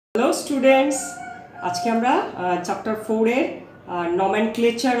Hello students, আজকে আমরা chapter 4 এর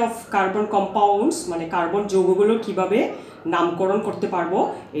নমেনক্লেচার অফ কার্বন কম্পাউন্ডস মানে কার্বন যৌগগুলো কিভাবে নামকরণ করতে পারবো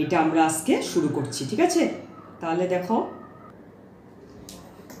এইটা আমরা আজকে শুরু করছি। ঠিক আছে, তাহলে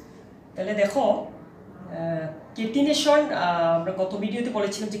দেখো কেটিনেশন, আমরা গত ভিডিওতে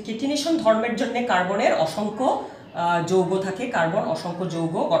বলেছিলাম যে কেটিনেশন ধর্মের জন্য কার্বনের অসংখ্য যৌগ থাকে, কার্বন অসংখ্য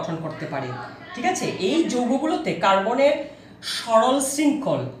যৌগ গঠন করতে পারে। ঠিক আছে, এই যৌগগুলোতে কার্বনের সরল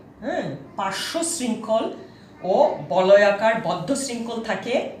শৃঙ্খল, পার্শ্ব শৃঙ্খল ও বলয়াকার বদ্ধ শৃঙ্খল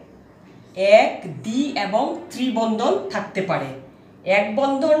থাকে। এক দ্বি এবং ত্রিবন্ধন থাকতে পারে। এক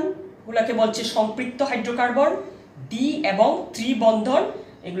বন্ধনগুলোকে বলছে সম্পৃক্ত হাইড্রোকার্বন, দ্বি এবং ত্রিবন্ধন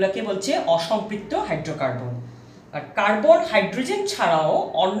এগুলোকে বলছে অসম্পৃক্ত হাইড্রোকার্বন। আর কার্বন হাইড্রোজেন ছাড়াও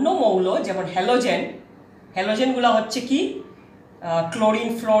অন্য মৌল যেমন হ্যালোজেনগুলো হচ্ছে কি ক্লোরিন,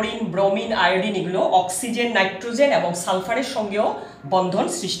 ফ্লোরিন, ব্রোমিন, আয়োডিন, এগুলো অক্সিজেন, নাইট্রোজেন এবং সালফারের সঙ্গেও বন্ধন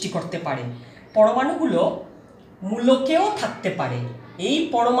সৃষ্টি করতে পারে। পরমাণুগুলো মূলকেও থাকতে পারে। এই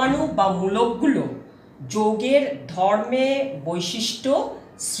পরমাণু বা মূলকগুলো যৌগের ধর্মে বৈশিষ্ট্য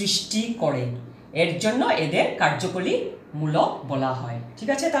সৃষ্টি করে, এর জন্য এদের কার্যকরী মূলক বলা হয়। ঠিক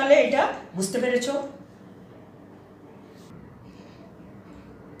আছে, তাহলে এটা বুঝতে পেরেছো?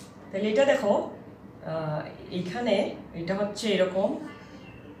 তাহলে এটা দেখো, এইখানে এটা হচ্ছে এরকম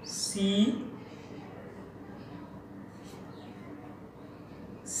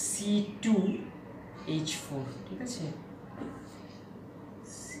C2H4। ঠিক আছে,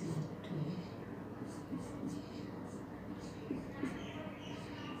 C2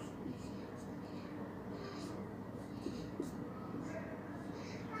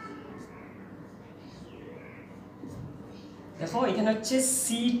 দেখো এখানে হচ্ছে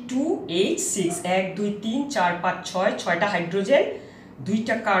C2H6, 1 2 3 4 5 6, 6টা হাইড্রোজেন,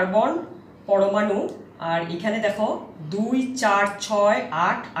 2টা কার্বন পরমাণু। আর এখানে দেখো 2 4 6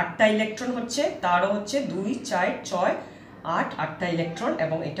 8, 8টা ইলেকট্রন হচ্ছে, তারও হচ্ছে 2 4 6 8, 8টা ইলেকট্রন।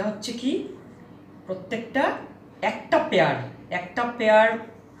 এবং এটা হচ্ছে কি প্রত্যেকটা একটা পেয়ার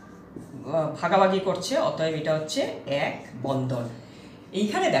ভাগাভাগি করছে, অতএব এটা হচ্ছে এক বন্ধন।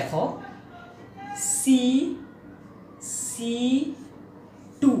 এইখানে দেখো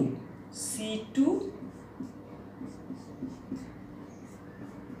C2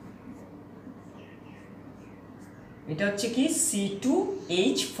 এটা হচ্ছে কি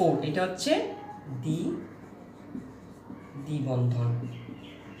C2H4, এটা হচ্ছে দ্বিবন্ধন।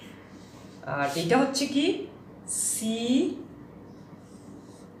 আর এটা হচ্ছে কি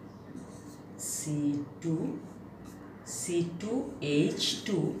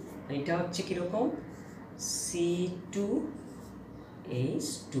C2H2, এটা হচ্ছে কিরকম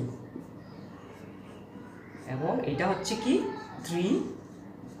C2H2, এবং এটা হচ্ছে কি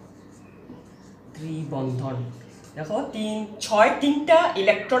ত্রিবন্ধন। দেখো 3টা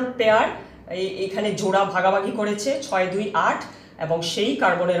ইলেকট্রন পেয়ার এখানে জোড়া ভাগাভাগি করেছে, 6 2 8, এবং সেই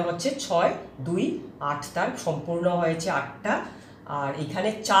কার্বনের হচ্ছে 6 2 8, তার সম্পূর্ণ হয়েছে 8টা। আর এখানে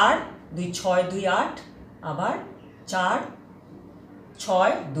 4 2 6 2 8, আবার 4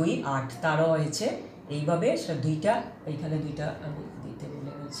 6 2 8, তারও হয়েছে এইভাবে 2টা, এইখানে 2টা আমি দিতে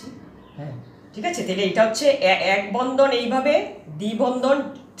ভুলে গেছি। হ্যাঁ, ঠিক আছে, তাহলে এটা হচ্ছে এক বন্ধন, এইভাবে দ্বিবন্ধন,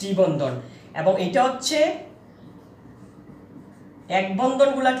 ত্রিবন্ধন। এবং এটা হচ্ছে এক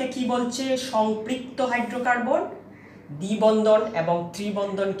বন্ধনগুলোকে কি বলছে সম্পৃক্ত হাইড্রোকার্বন, দ্বিবন্ধন এবং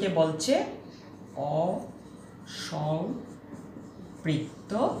ত্রিবন্ধনকে বলছে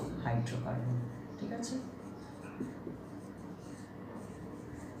অসম্পৃক্ত হাইড্রোকার্বন। ঠিক আছে,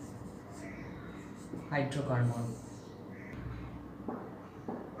 হাইড্রোকার্বন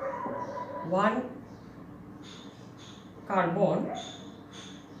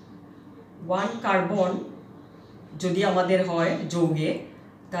 1 কার্বন যদি আমাদের হয় যৌগে,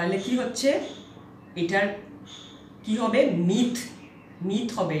 তাহলে কি হচ্ছে এটার কি হবে মিথ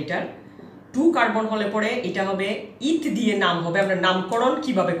হবে। এটার 2 কার্বন হলে পরে এটা হবে ইথ দিয়ে নাম হবে। আমরা নামকরণ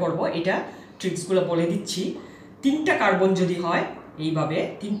কিভাবে করব এটা ট্রিক্সগুলো বলে দিচ্ছি। 3টা কার্বন যদি হয় এইভাবে,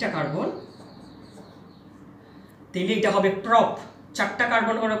 3টা কার্বন, তাহলে এটা হবে প্রপ। 4টা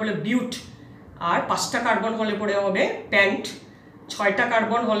কার্বন হলে পরে বিউট, আর 5টা কার্বন হলে পরে হবে প্যান্ট, 6টা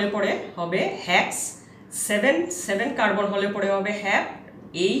কার্বন হলে পরে হবে হ্যাক্স, 7 কার্বন হলে পরে হবে হ্যাপ,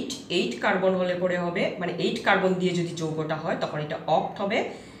 8 কার্বন হলে পরে হবে, মানে 8 কার্বন দিয়ে যদি যৌগটা হয় তখন এটা অক্ট হবে,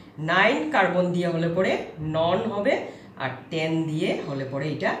 9 কার্বন দিয়ে হলে পরে নন হবে, আর 10 দিয়ে হলে পরে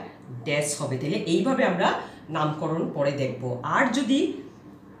এটা ড্যাশ হবে। তাহলে এইভাবে আমরা নামকরণ পরে দেখব। আর যদি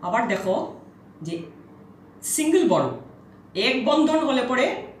আবার দেখো যে সিঙ্গেল বন্ড, এক বন্ধন হলে পরে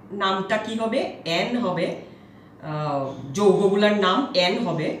নামটা কি হবে এন হবে, যৌগগুলোর নাম এন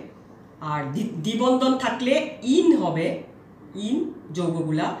হবে। আর দ্বিবন্ধন থাকলে ইন হবে, ইন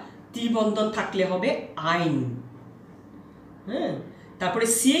যৌগগুলা, ত্রিবন্ধন থাকলে হবে আইন। হ্যাঁ, তারপরে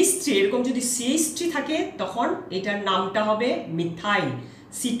CH3, এরকম যদি CH3 থাকে তখন এটার নামটা হবে মিথাইল।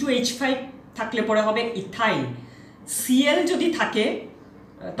 C2H5 থাকলে পরে হবে ইথাইল। Cl যদি থাকে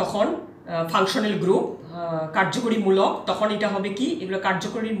তখন ফাংশনাল গ্রুপ, কার্যকরী মূলক, তখন এটা হবে কি, এগুলো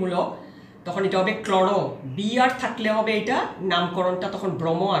কার্যকরী মূলক, তখন এটা হবে ক্লোরো। Br থাকলে হবে এটা নামকরণটা তখন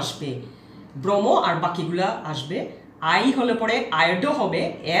ব্রোমো আসবে, ব্রোমো, আর বাকিগুলা আসবে। I হলে পরে আয়োডো হবে,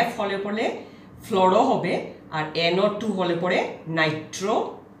 F হলে পরে ফ্লোরো হবে, আর NO2 হলে পরে নাইট্রো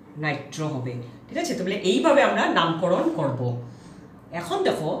হবে। ঠিক আছে, তাহলে এইভাবে আমরা নামকরণ করব। এখন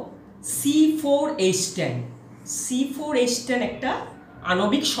দেখো C4H10, C4H10 একটা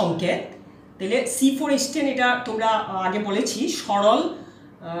আণবিক সংকেত। তাহলে C4H10 এটা তোমরা আগে বলেছি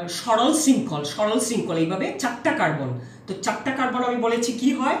সরল শৃঙ্খল, এইভাবে 4টা কার্বন। তো 4টা কার্বন আমি বলেছি কি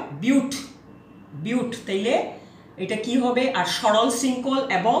হয়, বিউট। তাইলে এটা কি হবে, আর সরল শৃঙ্খল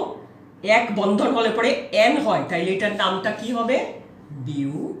এবং এক বন্ধন হলে পরে N হয়, তাইলে এটার নামটা কি হবে,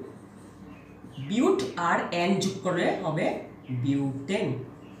 বিউট, আর N যোগ করে হবে বিউটেন।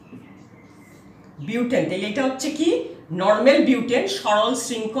 তাইলে এটা হচ্ছে কি নরমাল বিউটেন, সরল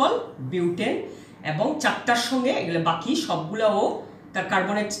শৃঙ্খল বিউটেন, এবং 4টার সঙ্গে এগুলো বাকি সবগুলাও তার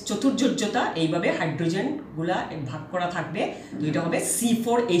কার্বনের চতুর্যোজ্যতা, এইভাবে হাইড্রোজেনগুলা ভাগ করা থাকবে। তো এটা হবে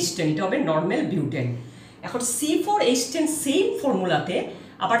C4H10, এটা হবে নরমাল বিউটেন। এখন C4H10 সেম ফর্মুলাতে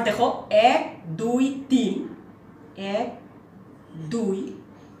আবার দেখো 1 2 3, 1 2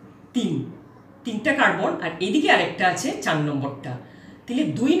 3, 3টা কার্বন, আর এদিকে আরেকটা আছে 4 নম্বরটা। তাহলে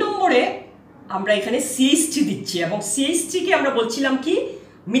 2 নম্বরে আমরা এখানে CH3 দিচ্ছি, এবং CH3 কে আমরা বলছিলাম কি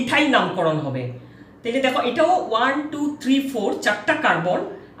মিথাইল নামকরণ হবে। তাহলে দেখো এটাও 1 2 3 4 4টা কার্বন,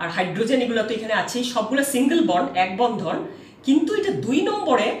 আর হাইড্রোজেন এগুলো তো এখানে আছে, সবগুলো সিঙ্গেল বন্ড, এক বন্ধন। কিন্তু এটা 2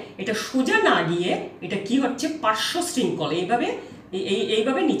 নম্বরে এটা সোজা না গিয়ে এটা কি হচ্ছে, পার্শ্ব শৃঙ্খল, এইভাবে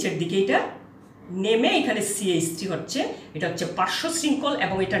নিচের দিকে এটা নেমে এখানে CH3 হচ্ছে, এটা হচ্ছে পার্শ্ব শৃঙ্খল,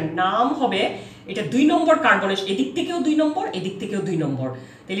 এবং এটার নাম হবে, এটা 2 নম্বর কার্বনের এদিক থেকেও 2 নম্বর, এদিক থেকেও 2 নম্বর।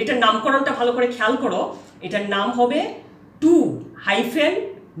 তাহলে এটার নামকরণটা ভালো করে খেয়াল করো, এটার নাম হবে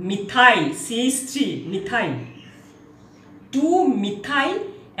 2-মিথাইল CH3 মিথাইল, 2-মিথাইল।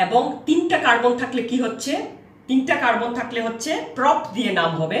 এবং 3টা কার্বন থাকলে কি হচ্ছে, 3টা কার্বন থাকলে হচ্ছে প্রপ দিয়ে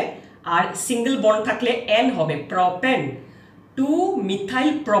নাম হবে, আর সিঙ্গেল বন্ড থাকলে N হবে, প্রপেন, 2-মিথাইল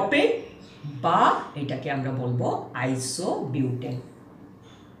প্রপেন, বা এটাকে আমরা বলবো আইসোবিউটেন।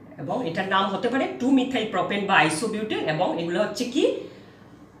 এবং এটার নাম হতে পারে 2-মিথাইল প্রপেন বা আইসোবিউটেন, এবং এগুলো হচ্ছে কি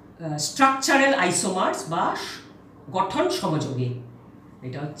স্ট্রাকচারাল আইসোমার্স বা গঠন সমযোগী।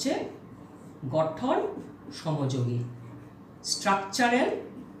 এটা হচ্ছে গঠন সমযোগী, স্ট্রাকচারাল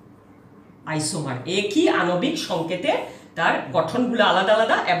আইসোমার, একই আণবিক সংকেতে তার গঠনগুলো আলাদা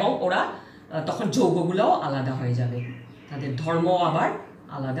আলাদা, এবং ওরা তখন যৌগগুলোও আলাদা হয়ে যাবে, তাদের ধর্ম আবার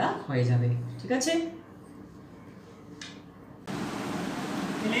আলাদা হয়ে যাবে। ঠিক আছে,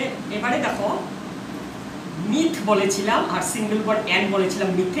 তাহলে এবারে দেখো মিথ বলেছিলাম, আর সিঙ্গেল বন্ড N বলেছিলাম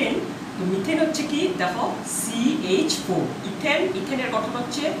মিথেন। তো মিথেন হচ্ছে কি, দেখো CH4, ইথেনের গঠন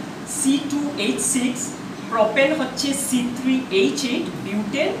হচ্ছে C2H6, প্রপেন হচ্ছে C3H8,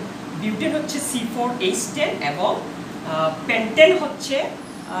 বিউটেন হচ্ছে C4H10, এবং পেন্টেন হচ্ছে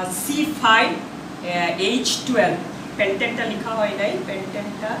C5H12। পেন্টেনটা লেখা হয় নাই,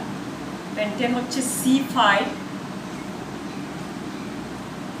 পেন্টেন হচ্ছে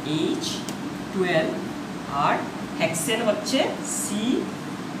C5H12, আর হেক্সেন হচ্ছে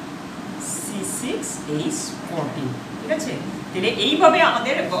C6H14। ঠিক আছে, তাহলে এইভাবে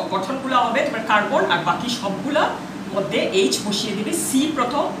আমাদের গঠনগুলো হবে, তোমার কার্বন আর বাকি সবগুলা মধ্যে H বসিয়ে দিবে।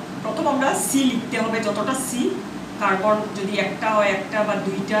 প্রথম আমরা C লিখতে হবে, যতটা C কার্বন যদি একটা হয় একটা বা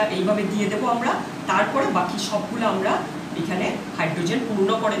দুইটা এইভাবে দিয়ে দেবো আমরা, তারপরে বাকি সবগুলো আমরা এখানে হাইড্রোজেন পূর্ণ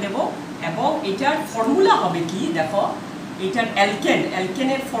করে দেব। এবং এটার ফর্মুলা হবে কি, দেখো এটার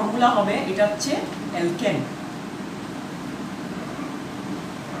অ্যালকেনের ফর্মুলা হবে, এটা হচ্ছে অ্যালকেন,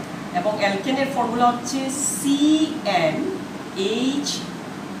 এবং অ্যালকেনের ফর্মুলা হচ্ছে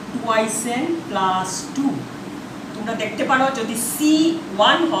CnH2n+2। তোমরা দেখতে পারো যদি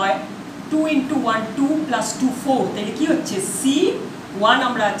C1 হয় 2 × 1 2 + 2 4, তাহলে কি হচ্ছে C1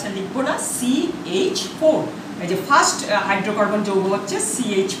 আমরা আচ্ছা লিখবো না, CH4, এই যে ফার্স্ট হাইড্রোকার্বন যৌগ হচ্ছে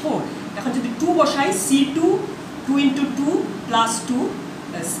CH4। এখন যদি 2 বসাই, C2 2 × 2 + 2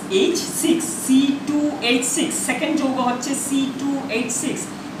 H6, C2H6, সেকেন্ড যৌগ হচ্ছে C2H6।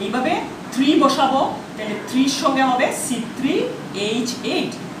 এইভাবে 3 বসাবো, তাহলে 3 এর সঙ্গে হবে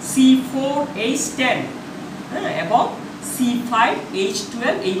C3H8, C4H10, হ্যাঁ, এবং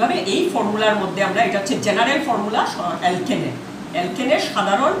C5H12। এইভাবে এই ফর্মুলার মধ্যে আমরা, এটা হচ্ছে জেনারেল ফর্মুলা অ্যালকেনের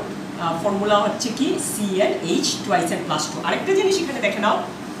সাধারণ ফর্মুলা হচ্ছে কি CnH টুয়াইস n প্লাস 2। আরেকটা জিনিস এখানে দেখে নাও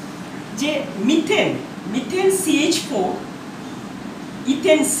যে মিথেন CH4,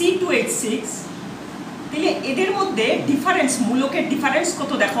 ইথেন C2H6, তাহলে এদের মধ্যে ডিফারেন্স, মূলকের ডিফারেন্স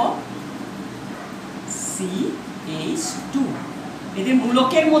কত দেখো, CH2, এদের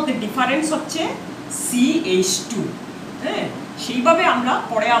মূলকের মধ্যে ডিফারেন্স হচ্ছে CH2। হ্যাঁ, সেইভাবে আমরা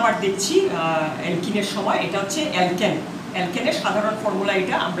পরে আবার দেখছি অ্যালকিনের সময়, এটা হচ্ছে অ্যালকেনের সাধারণ ফর্মুলা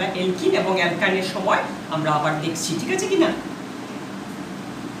এটা, আমরা অ্যালকিন এবং অ্যালকাইনের সময় আমরা আবার দেখছি, ঠিক আছে কিনা।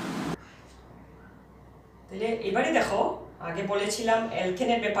 তাহলে এবারে দেখো, আগে বলেছিলাম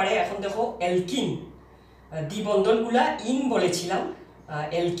অ্যালকেনের ব্যাপারে, এখন দেখো অ্যালকিন, দ্বিবন্ধনগুলা ইন বলেছিলাম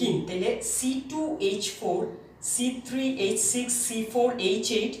অ্যালকিন, তাহলে C2H4, C3H6,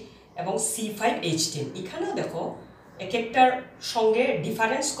 C4H8 এবং C5H10। এখানেও দেখো এক একটার সঙ্গে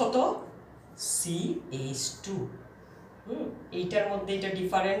ডিফারেন্স কত, CH2। এইটার মধ্যে এটা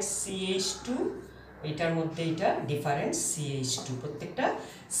ডিফারেন্স CH2, এইটার মধ্যে এটা ডিফারেন্স CH2, প্রত্যেকটা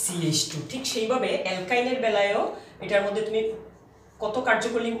CH2। ঠিক সেইভাবে অ্যালকাইনের বেলায়ও এটার মধ্যে তুমি কত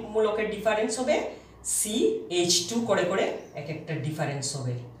কার্যকরী মূলকের ডিফারেন্স হবে, CH2 করে করে এক একটা ডিফারেন্স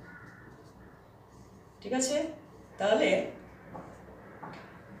হবে, ঠিক আছে। তাহলে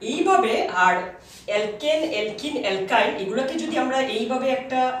এইভাবে, আর অ্যালকেন, অ্যালকিন, অ্যালকাইন এগুলোকে যদি আমরা এইভাবে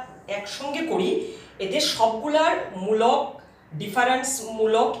একটা একসঙ্গে করি, এদের সবগুলার মূলক ডিফারেন্স,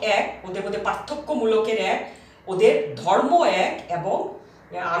 মূলক এক, ওদের মধ্যে পার্থক্য মূলকের এক, ওদের ধর্ম এক এবং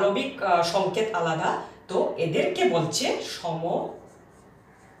আণবিক সংকেত আলাদা, তো এদেরকে বলছে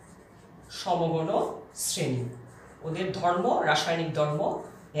সমগণ শ্রেণী। ওদের ধর্ম, রাসায়নিক ধর্ম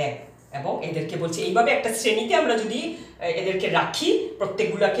এক এবং এদেরকে বলছে এইভাবে একটা শ্রেণীতে আমরা যদি এদেরকে রাখি,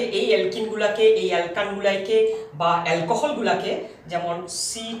 প্রত্যেকগুলাকে, এই অ্যালকিনগুলাকে, এই অ্যালকানগুলাকে বা অ্যালকোহলগুলাকে, যেমন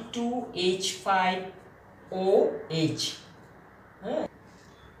C2H5OH। হ্যাঁ,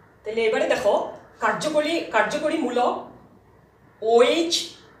 তাহলে এবারে দেখো কার্যকরী মূলক OH,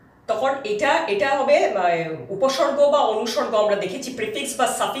 তখন এটা হবে উপসর্গ বা অনুসর্গ, আমরা দেখেছি প্রিফিক্স বা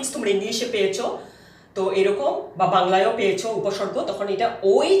সাফিক্স তোমরা ইংলিশে পেয়েছো, তো এরকম বা বাংলায়ও পেয়েছো উপসর্গ, তখন এটা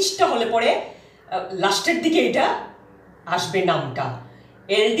OH-টা হলে পরে লাস্টের দিকে এটা আসবে নামটা।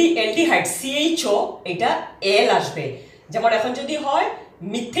 অ্যালডিহাইড CHO, এটা L আসবে। যেমন এখন যদি হয়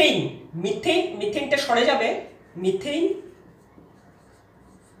মিথেনটা সরে যাবে,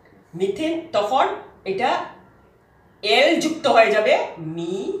 মিথেন, তখন এটা L যুক্ত হয়ে যাবে,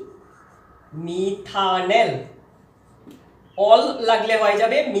 মিথানেল। অল লাগলে হয়ে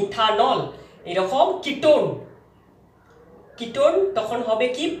যাবে মিথানল। এরকম কিটোন তখন হবে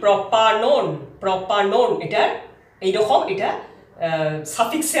কি, প্রপানন। এটা এইরকম, এটা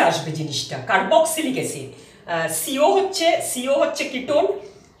সাফিক্সে আসবে জিনিসটা। কার্বক্সিলিক অ্যাসিড, সিও হচ্ছে কিটোন,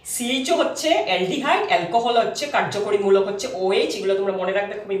 CHO হচ্ছে অ্যালডিহাইড, অ্যালকোহল হচ্ছে কার্যকরী মূলক হচ্ছে OH, এগুলো তোমরা মনে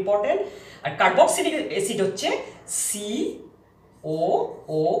রাখবে, খুব ইম্পর্টেন্ট। আর কার্বক্সিলিক অ্যাসিড হচ্ছে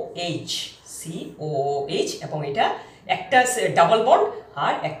COOH, এবং এটা একটা ডাবল বন্ড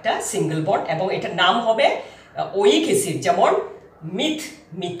আর একটা সিঙ্গেল বন্ড, এবং এটার নাম হবে ওইক অ্যাসিড, যেমন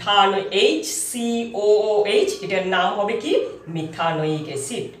HCOOH, এটার নাম হবে কি, মিথানোইক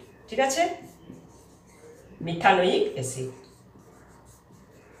অ্যাসিড, ঠিক আছে, মিথানোইক অ্যাসিড।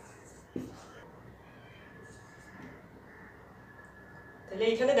 তাহলে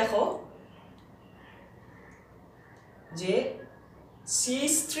এখানে দেখো যে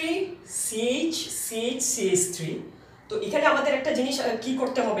CH3, CH3, তো এখানে আমাদের একটা জিনিস কি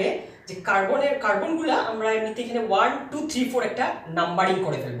করতে হবে, যে কার্বনগুলা আমরা এমনিতে এখানে 1 2 3 4 একটা নাম্বারিং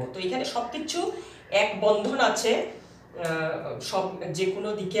করে ফেলবো। তো এখানে সবকিছু এক বন্ধন আছে, সব যে কোনো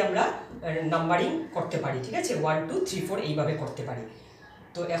দিকে আমরা নাম্বারিং করতে পারি, ঠিক আছে, 1 2 3 4 এইভাবে করতে পারি।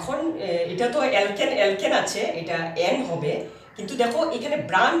 তো এখন এটা তো অ্যালকেন আছে, এটা N হবে, কিন্তু দেখো এখানে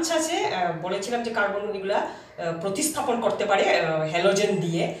ব্রাঞ্চ আছে, বলেছিলাম যে কার্বন এগুলা প্রতিস্থাপন করতে পারে হ্যালোজেন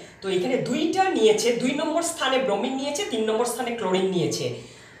দিয়ে। তো এখানে দুইটা নিয়েছে, 2 নম্বর স্থানে ব্রোমিন নিয়েছে, 3 নম্বর স্থানে ক্লোরিন নিয়েছে।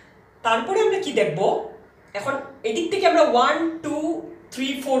 তারপরে আমরা কি দেখব, এখন এদিক থেকে আমরা 1 2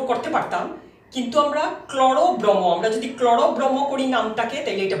 3 4 করতে পারতাম, কিন্তু আমরা আমরা যদি ক্লোরোব্রোমো করি নামটাকে,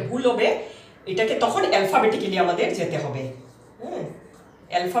 তাহলে এটা ভুল হবে, এটাকে তখন অ্যালফাবেটিক্যালি আমাদের যেতে হবে। হ্যাঁ,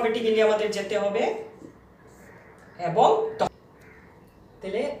 অ্যালফাবেটিক্যালি আমাদের যেতে হবে, এবং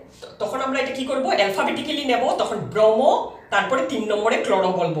তাহলে তখন আমরা এটা কি করব, অ্যালফাবেটিক্যালি নেব, তখন ব্রোমো, তারপরে 3 নম্বরে ক্লোরো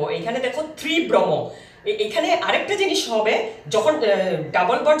বলবো। এখানে দেখো 3 ব্রোমো। এখানে আরেকটা জিনিস হবে, যখন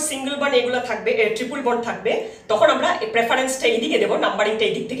ডাবল বন্ড, সিঙ্গেল বন্ড এগুলো থাকবে, ট্রিপল বন্ড থাকবে, তখন আমরা প্রেফারেন্সটা এইদিকে দেবো, নাম্বারিংটা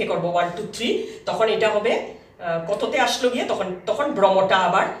এইদিক থেকে করবো 1 2 3, তখন এটা হবে কততে আসলো গিয়ে, তখন ব্রোমোটা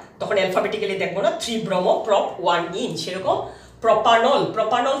আবার তখন অ্যালফাবেটিক্যালি দেখবো না, 3 ব্রোমো প্রপ 1 ইন। সেরকম প্রপানল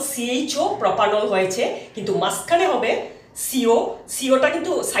CHO প্রপানল হয়েছে, কিন্তু মাঝখানে হবে সিওটা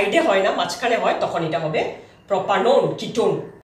কিন্তু সাইডে হয় না, মাঝখানে হয়, তখন এটা হবে প্রোপানন, কিটোন।